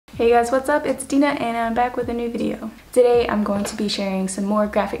Hey guys, what's up? It's Dena and I'm back with a new video. Today I'm going to be sharing some more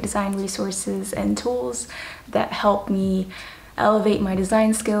graphic design resources and tools that help me elevate my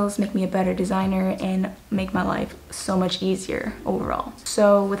design skills, make me a better designer, and make my life so much easier overall.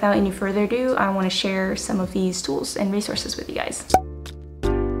 So without any further ado, I want to share some of these tools and resources with you guys.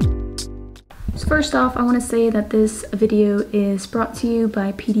 So first off, I want to say that this video is brought to you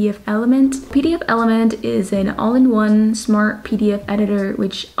by PDF Element. PDF Element is an all-in-one smart PDF editor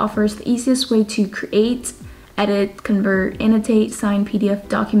which offers the easiest way to create, edit, convert, annotate, sign PDF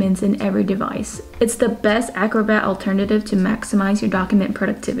documents in every device. It's the best Acrobat alternative to maximize your document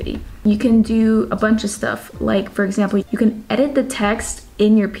productivity. You can do a bunch of stuff, like for example, you can edit the text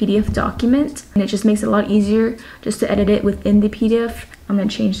in your PDF document, and it just makes it a lot easier just to edit it within the PDF. I'm going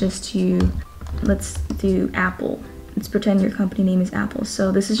to change this to, let's do Apple. Let's pretend your company name is Apple.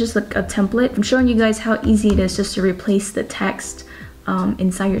 So this is just like a template. I'm showing you guys how easy it is just to replace the text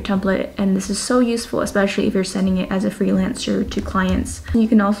inside your template, and this is so useful, especially if you're sending it as a freelancer to clients. You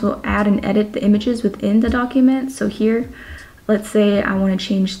can also add and edit the images within the document. So here, let's say I want to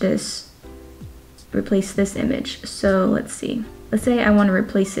change this, replace this image. So let's see. Let's say I want to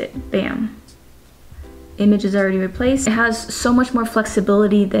replace it. Bam. Image is already replaced. It has so much more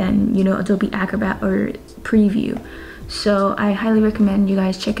flexibility than, you know, Adobe Acrobat or Preview. So I highly recommend you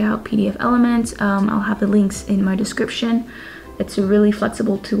guys check out PDF Element. I'll have the links in my description. It's a really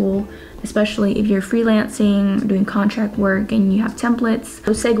flexible tool, especially if you're freelancing, doing contract work, and you have templates.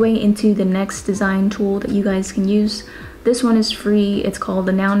 So segue into the next design tool that you guys can use. This one is free. It's called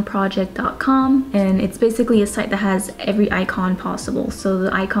the nounproject.com, and it's basically a site that has every icon possible. So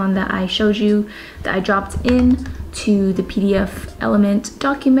the icon that I showed you, that I dropped in to the PDF Element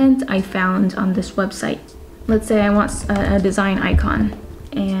document, I found on this website. Let's say I want a design icon,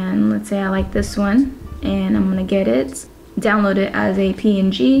 and let's say I like this one, and I'm gonna get it, download it as a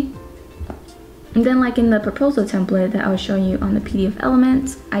PNG, and then like in the proposal template that I was showing you on the PDF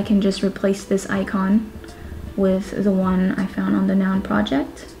Element, I can just replace this icon with the one I found on the Noun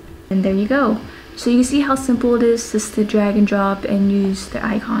Project, and there you go. So you see how simple it is just to drag and drop and use the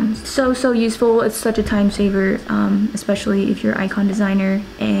icons. So useful. It's such a time saver, especially if you're an icon designer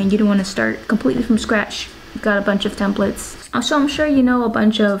and you don't want to start completely from scratch. You've got a bunch of templates. So I'm sure you know a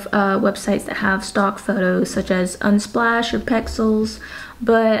bunch of websites that have stock photos such as Unsplash or Pexels,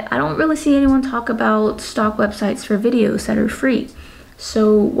 but I don't really see anyone talk about stock websites for videos that are free.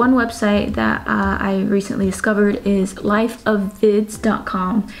 So one website that I recently discovered is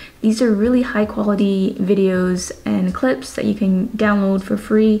lifeofvids.com. These are really high quality videos and clips that you can download for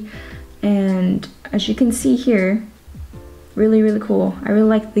free. And as you can see here, really cool. I really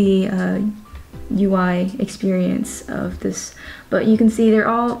like the UI experience of this, but you can see they're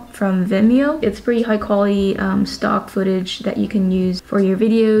all from Vimeo. It's pretty high quality stock footage that you can use for your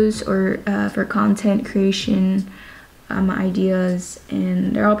videos or for content creation ideas,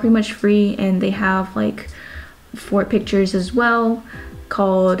 and they're all pretty much free, and they have like 4 pictures as well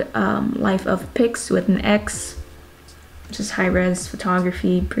called Life of Pics with an X, which is high-res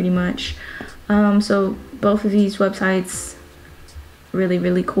photography pretty much. So both of these websites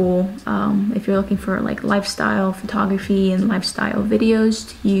really cool if you're looking for like lifestyle photography and lifestyle videos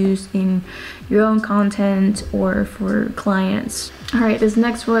to use in your own content or for clients. Alright, this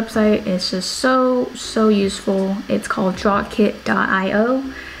next website is just so useful. It's called ShotKit IO,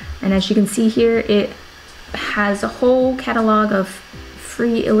 and as you can see here, it has a whole catalog of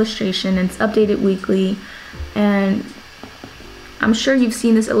free illustration, and it's updated weekly, and I'm sure you've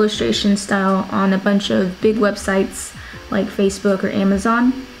seen this illustration style on a bunch of big websites like Facebook or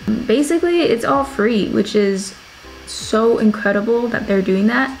Amazon. Basically, it's all free, which is so incredible that they're doing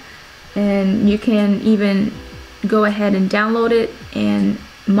that. And you can even go ahead and download it and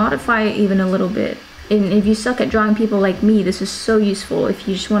modify it even a little bit. And if you suck at drawing people like me, this is so useful if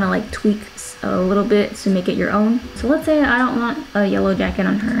you just want to like tweak a little bit to make it your own. So let's say I don't want a yellow jacket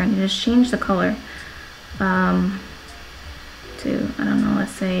on her, and just change the color to, I don't know,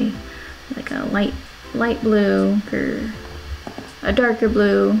 let's say like a light blue or a darker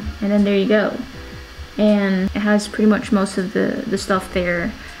blue, and then there you go. And it has pretty much most of the stuff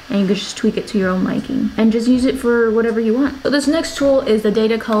there, and you can just tweak it to your own liking and just use it for whatever you want. So this next tool is the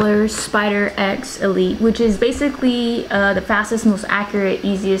DataColor Spider X Elite, which is basically the fastest, most accurate,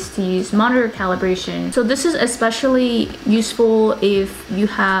 easiest to use monitor calibration. So this is especially useful if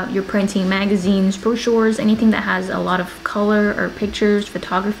you're printing magazines, brochures, anything that has a lot of color or pictures,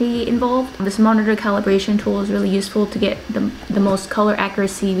 photography involved. This monitor calibration tool is really useful to get the most color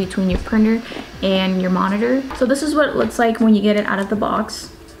accuracy between your printer and your monitor. So this is what it looks like when you get it out of the box.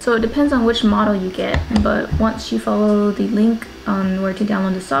 So it depends on which model you get, but once you follow the link on where to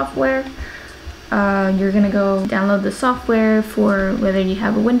download the software, you're gonna go download the software for whether you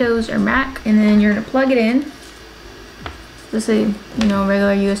have a Windows or Mac, and then you're gonna plug it in. Just a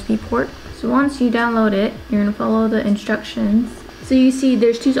regular USB port. So once you download it, you're gonna follow the instructions. So you see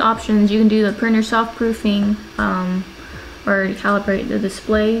there's two options. You can do the printer soft-proofing or calibrate the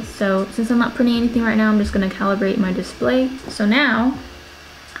display. So since I'm not printing anything right now, I'm just gonna calibrate my display. So now,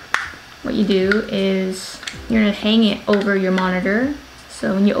 what you do is you're gonna hang it over your monitor.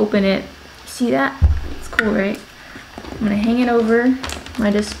 So when you open it, see that? It's cool, right? I'm gonna hang it over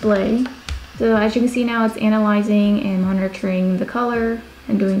my display. So as you can see now, it's analyzing and monitoring the color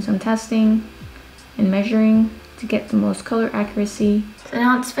and doing some testing and measuring to get the most color accuracy. So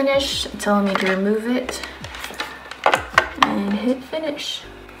now it's finished. It's telling me to remove it and hit finish.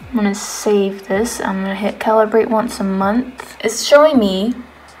 I'm gonna save this. I'm gonna hit calibrate once a month. It's showing me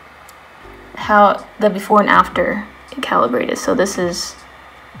how the before and after it calibrated. So this is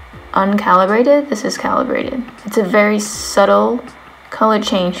uncalibrated, this is calibrated. It's a very subtle color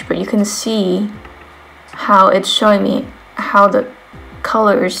change, but you can see how it's showing me how the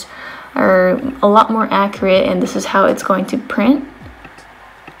colors are a lot more accurate, and this is how it's going to print,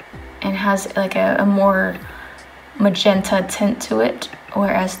 and has like a more magenta tint to it,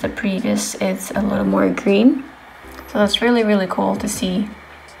 whereas the previous it's a little more green. So that's really cool to see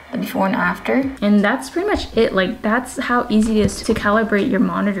the before and after. And that's pretty much it. Like, that's how easy it is to calibrate your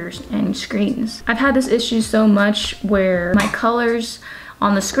monitors and screens. I've had this issue so much where my colors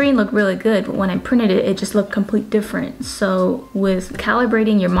on the screen look really good, but when I printed it, it just looked completely different. So with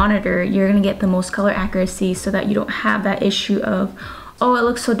calibrating your monitor, you're gonna get the most color accuracy so that you don't have that issue of, oh, it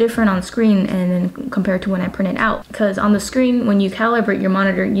looks so different on screen and then compared to when I print it out. Because on the screen, when you calibrate your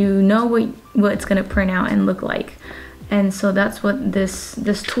monitor, you know what it's gonna print out and look like. And so that's what this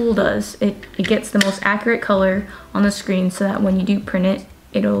tool does. It gets the most accurate color on the screen so that when you do print it,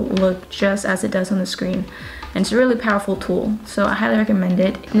 it'll look just as it does on the screen. And it's a really powerful tool, so I highly recommend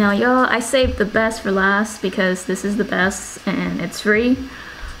it. Now y'all, I saved the best for last because this is the best and it's free.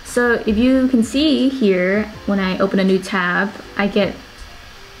 So if you can see here, when I open a new tab, I get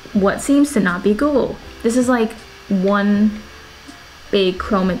what seems to not be Google. This is like one big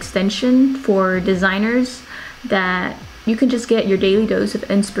Chrome extension for designers that you can just get your daily dose of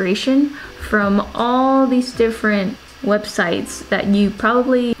inspiration from all these different websites that you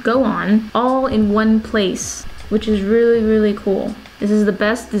probably go on, all in one place, which is really cool. This is the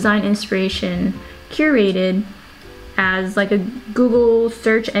best design inspiration curated as like a Google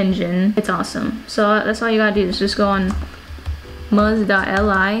search engine. It's awesome. So that's all you gotta do is just go on muzz.li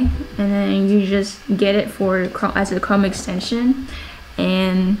and then you just get it for as a Chrome extension,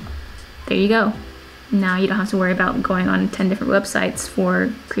 and there you go. Now you don't have to worry about going on 10 different websites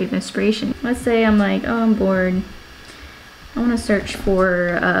for creative inspiration. Let's say I'm like, oh, I'm bored. I want to search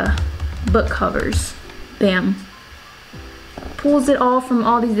for book covers. Bam. Pulls it all from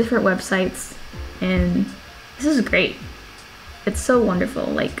all these different websites, and this is great. It's so wonderful.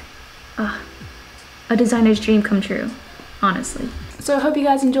 Like, a designer's dream come true, honestly. So I hope you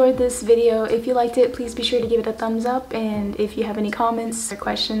guys enjoyed this video. If you liked it, please be sure to give it a thumbs up, and if you have any comments or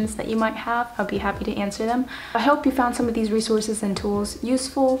questions that you might have, I'll be happy to answer them. I hope you found some of these resources and tools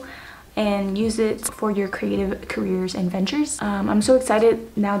useful and use it for your creative careers and ventures. I'm so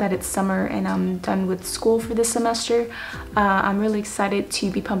excited now that it's summer and I'm done with school for this semester. I'm really excited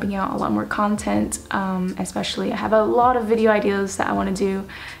to be pumping out a lot more content, especially I have a lot of video ideas that I want to do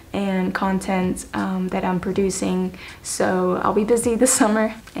and content that I'm producing, so I'll be busy this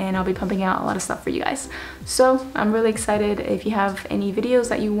summer and I'll be pumping out a lot of stuff for you guys. So I'm really excited. If you have any videos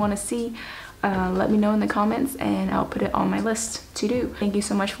that you want to see, let me know in the comments and I'll put it on my list to do. Thank you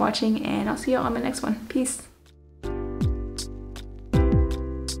so much for watching, and I'll see you on my next one. Peace.